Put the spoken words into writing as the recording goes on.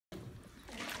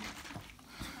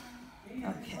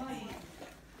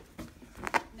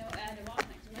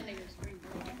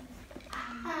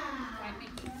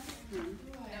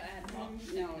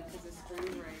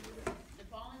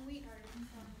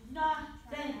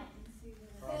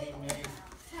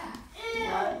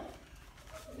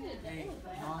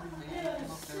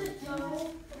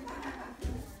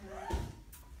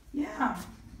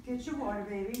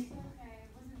baby.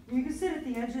 You can sit at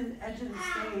the edge of the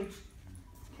stage.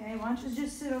 Okay, why don't you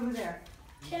just sit over there?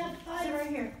 Sit right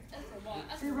here.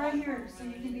 Sit right here so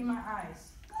you can be my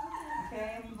eyes.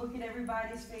 Okay, and look at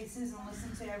everybody's faces and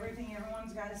listen to everything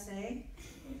everyone's got to say.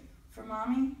 For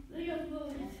mommy?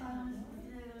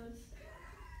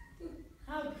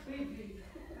 How creepy.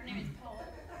 Her name is Paula.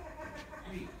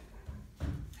 Wait.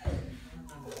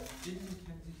 Didn't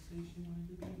Mackenzie say she wanted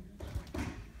to be here?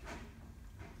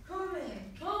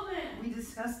 Come in. We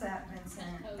discussed that,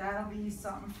 Vincent. That'll be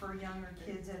something for younger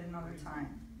kids at another time.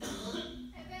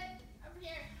 Hey, Ben, over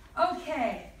here.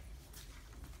 Okay.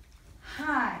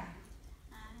 Hi.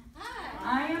 Hi.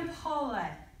 I am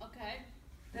Paulette. Okay.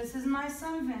 This is my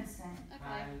son, Vincent.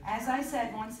 Okay. As I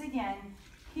said, once again,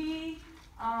 he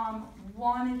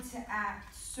wanted to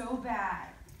act so bad.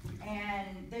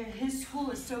 And his school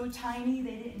is so tiny,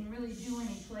 they didn't really do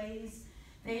any plays.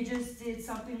 They just did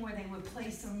something where they would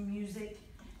play some music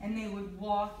and they would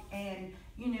walk and,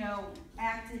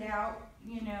 act it out,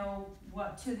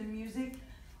 to the music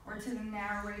or to the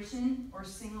narration or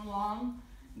sing along,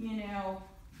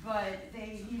 but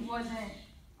he wasn't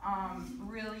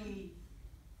really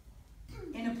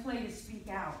in a play to speak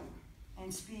out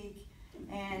and speak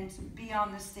and be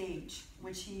on the stage,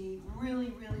 which he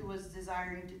really, really was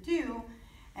desiring to do.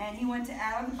 And he went to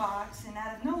Out of the Box, and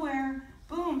out of nowhere,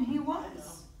 boom, he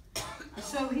was.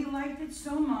 So he liked it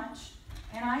so much,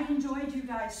 and I enjoyed you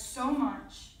guys so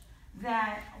much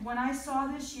that when I saw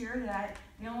this year that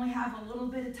they only have a little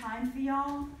bit of time for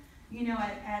y'all,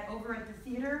 over at the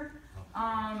theater,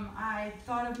 I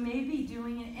thought of maybe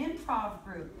doing an improv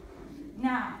group.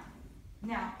 Now,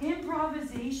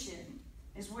 improvisation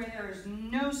is where there is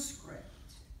no script.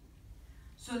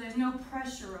 So there's no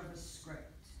pressure of a script.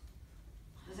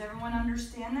 Does everyone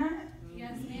understand that?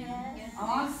 Yes, ma'am. Yes,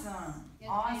 Awesome. Yes,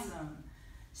 Awesome.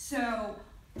 So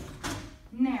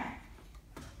now,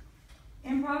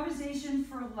 improvisation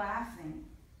for laughing.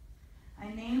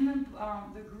 I named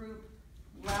the group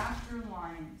Laughter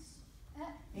Lines.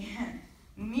 And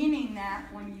meaning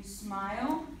that when you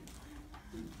smile,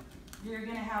 you're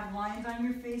going to have lines on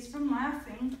your face from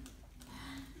laughing.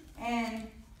 And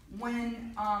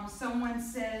when someone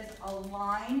says a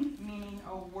line, meaning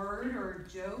a word or a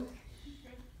joke,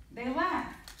 they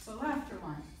laugh. So laughter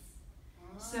lines.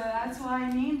 So that's why I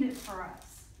named it for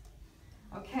us.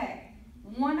 Okay.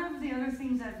 One of the other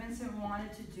things that Vincent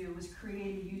wanted to do was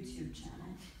create a YouTube channel.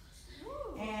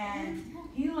 And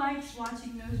he likes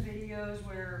watching those videos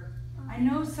where I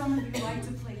know some of you like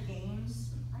to play games.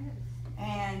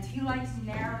 And he likes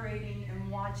narrating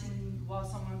and watching while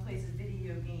someone plays a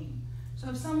video game. So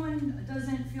if someone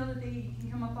doesn't feel that they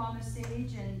can come up on the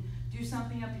stage and do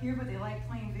something up here, but they like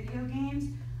playing video games,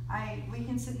 we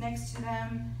can sit next to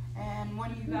them, and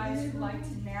one of you guys who like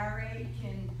to narrate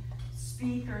can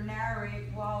speak or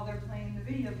narrate while they're playing the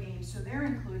video game, so they're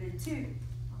included too.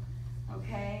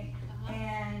 Okay?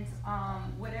 And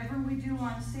whatever we do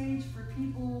on stage for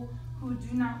people who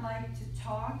do not like to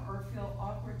talk or feel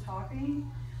awkward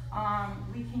talking,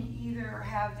 we can either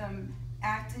have them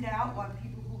act it out while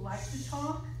people who like to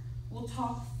talk will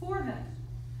talk for them.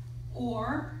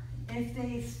 Or if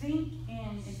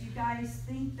if you guys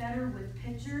think better with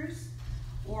pictures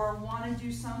or want to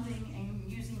do something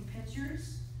and using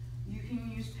pictures, you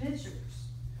can use pictures,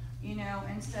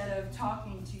 instead of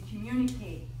talking to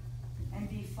communicate and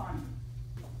be funny.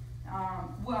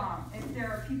 If there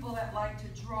are people that like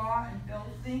to draw and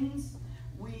build things,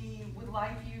 we would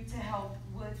like you to help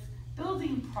with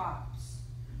building props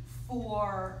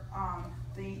for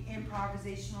the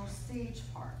improvisational stage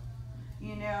part,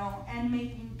 and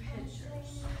making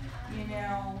pictures,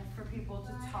 for people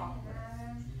to talk with.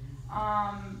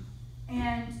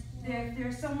 And if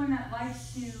there's someone that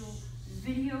likes to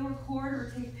video record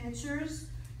or take pictures,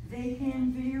 they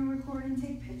can video record and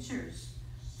take pictures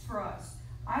for us.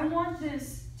 I want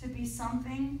this to be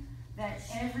something that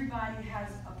everybody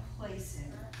has a place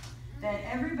in, that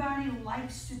everybody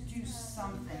likes to do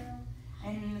something.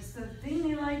 And it's the thing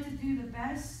they like to do the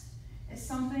best is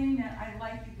something that I'd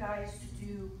like you guys to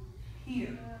do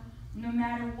here, no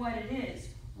matter what it is,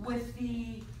 with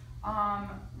the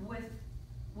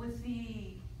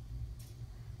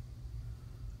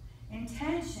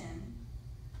intention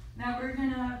that we're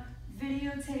gonna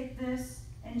videotape this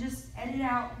and just edit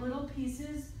out little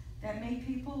pieces that make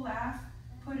people laugh,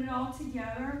 put it all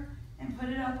together, and put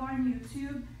it up on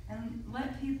YouTube, and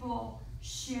let people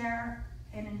share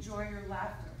and enjoy your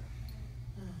laughter.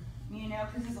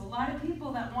 Because there's a lot of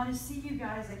people that want to see you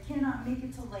guys that cannot make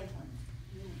it to Lakeland.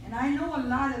 And I know a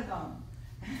lot of them.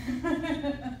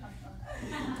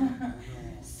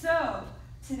 So,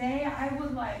 today I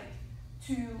would like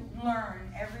to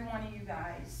learn every one of you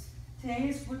guys. Today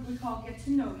is what we call get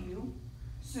to know you.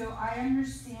 So I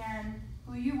understand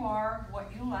who you are, what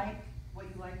you like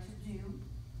to do.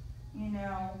 You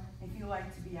know, if you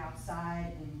like to be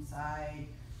outside, inside,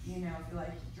 you know, if you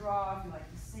like to draw, if you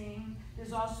like to sing.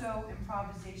 There's also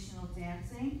improvisational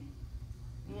dancing,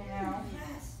 you know.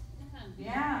 Yes.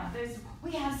 Yeah,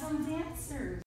 we have some dancers.